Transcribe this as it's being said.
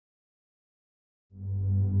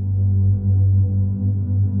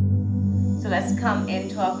let's come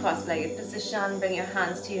into our cross-legged position. Bring your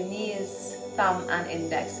hands to your knees, thumb and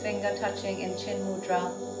index finger touching in Chin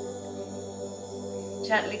Mudra.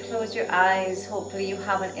 Gently close your eyes. Hopefully you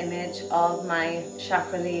have an image of my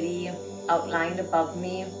chakra lady outlined above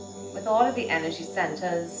me with all of the energy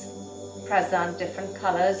centers present, different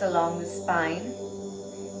colors along the spine.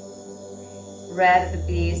 Red at the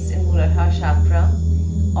base in Muladhara chakra,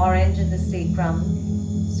 orange in the sacrum,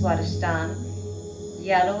 Swadhisthana,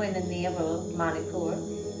 yellow in the navel, Manipur,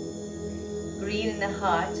 green in the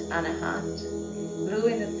heart, Anahat, blue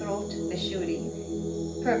in the throat,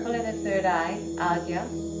 Vishuddhi, purple in the third eye, Agya,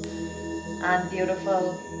 and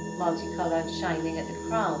beautiful multicolored shining at the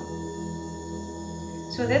crown.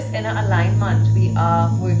 So this inner alignment we are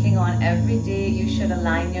working on every day. You should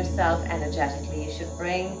align yourself energetically. You should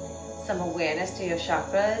bring some awareness to your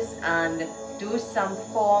chakras and do some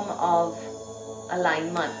form of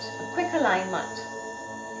alignment, a quick alignment.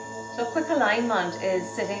 So quick alignment is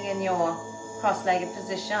sitting in your cross-legged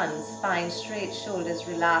position, spine straight, shoulders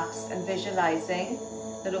relaxed, and visualizing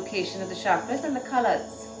the location of the chakras and the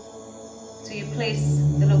colors. So you place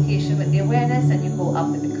the location with the awareness and you go up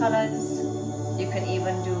with the colors. You can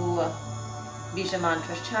even do Bija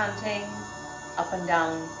mantras chanting up and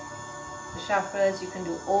down the chakras. You can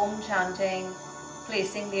do Om chanting,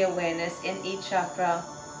 placing the awareness in each chakra,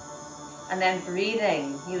 and then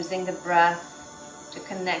breathing, using the breath to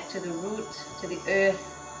connect to the root, to the earth,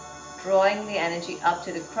 drawing the energy up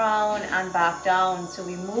to the crown and back down. So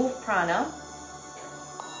we move prana,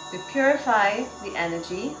 we purify the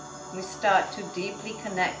energy, we start to deeply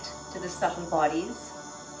connect to the subtle bodies.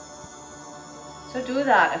 So do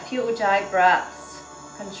that, a few Ujjayi breaths,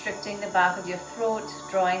 constricting the back of your throat,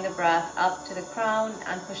 drawing the breath up to the crown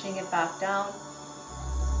and pushing it back down.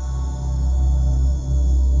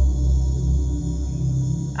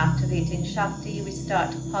 Activating Shakti, we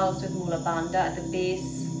start to pulse with Mula Bandha at the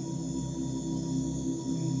base.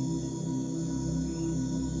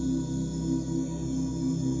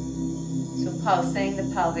 So pulsing the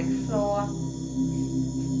pelvic floor,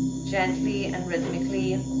 gently and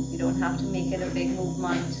rhythmically. You don't have to make it a big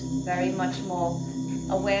movement, very much more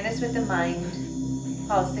awareness with the mind,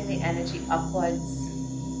 pulsing the energy upwards.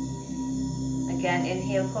 Again,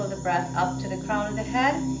 inhale, pull the breath up to the crown of the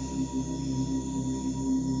head.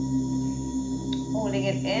 Holding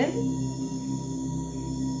it in.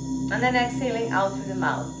 And then exhaling out through the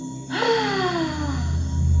mouth.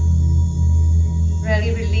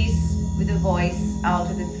 Really release with the voice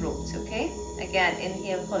out of the throat, okay? Again,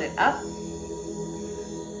 inhale, pull it up.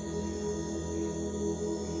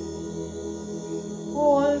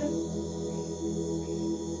 Hold.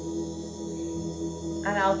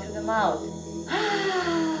 And out through the mouth.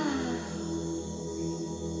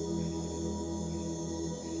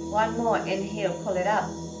 One more, inhale, pull it up.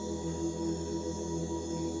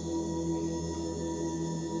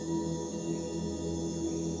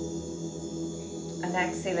 And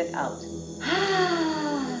exhale it out.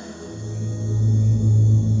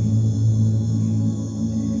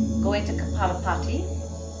 Go into Kapalabhati.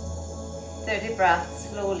 30 breaths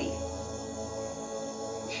slowly.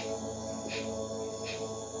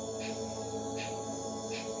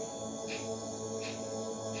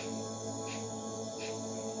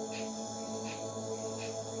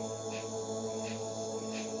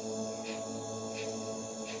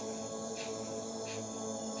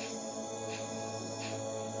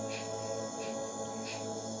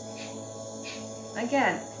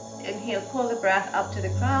 Again, inhale, pull the breath up to the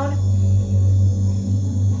crown.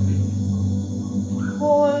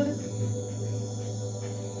 Hold.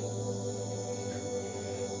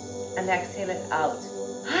 And exhale it out.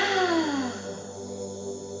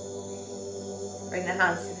 Bring the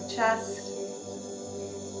hands to the chest.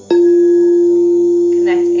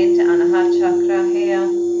 Connect into Anahata chakra here.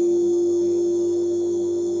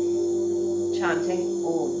 Chanting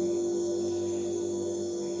Om.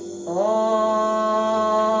 Om.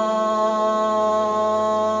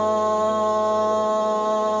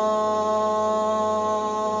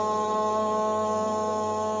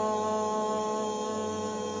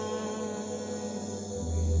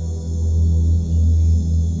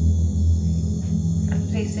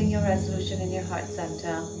 Placing your resolution in your heart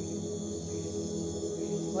center.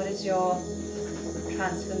 What is your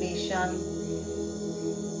transformation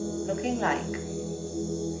looking like?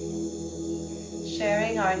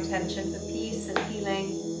 Sharing our intention for peace and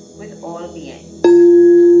healing with all beings.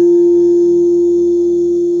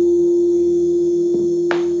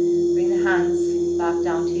 Bring the hands back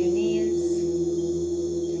down to your knees.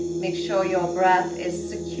 Make sure your breath is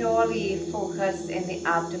securely focused in the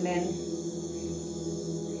abdomen.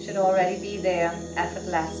 Should already be there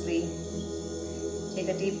effortlessly. Take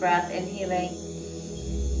a deep breath, inhaling.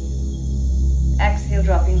 Exhale,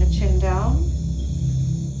 dropping the chin down.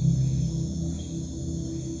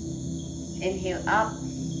 Inhale up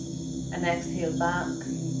and exhale back.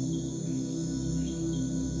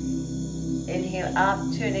 Inhale up,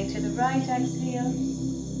 turning to the right, exhale.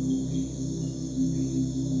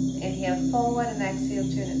 Inhale forward and exhale,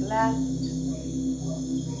 turn it left.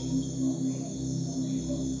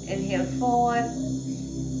 Inhale forward,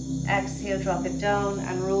 exhale, drop it down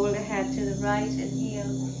and roll the head to the right,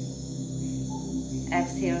 inhale.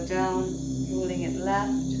 Exhale down, rolling it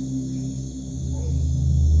left.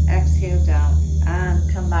 Exhale down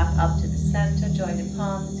and come back up to the center, join the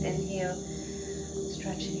palms, inhale,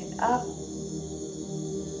 stretching it up.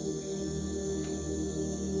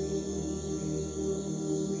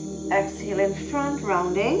 Exhale in front,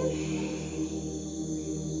 rounding.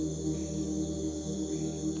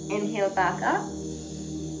 Inhale back up.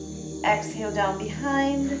 Exhale down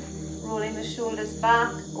behind, rolling the shoulders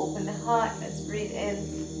back, open the heart. Let's breathe in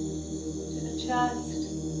to the chest.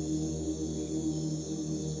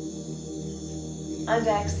 And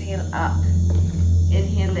exhale up.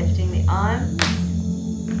 Inhale, lifting the arms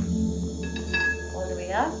all the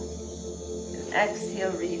way up. And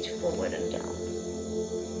exhale, reach forward and down.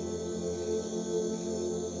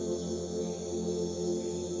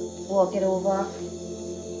 Walk it over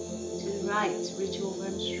to the right, reach over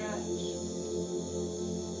and stretch.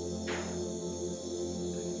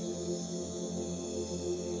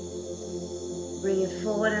 Bring it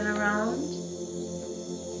forward and around.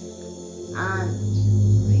 And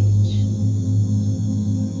reach.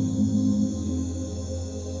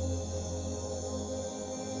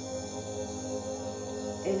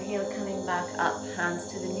 Inhale, coming back up, hands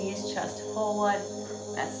to the knees, chest forward.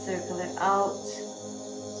 Let's circle it out.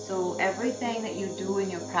 So everything that you do in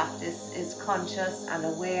your practice is conscious and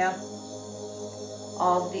aware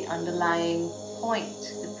of the underlying point,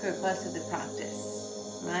 the purpose of the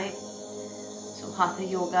practice, right? So Hatha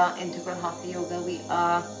Yoga, integral Hatha Yoga, we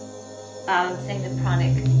are balancing the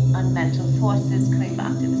pranic and mental forces, coming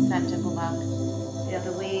back to the center, go back the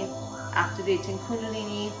other way, activating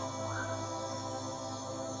Kundalini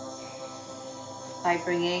by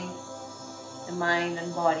bringing the mind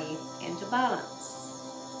and body into balance.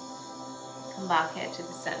 Come back here to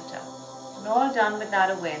the center. And all done with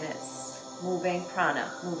that awareness, moving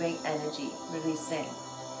prana, moving energy, releasing,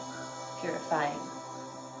 purifying.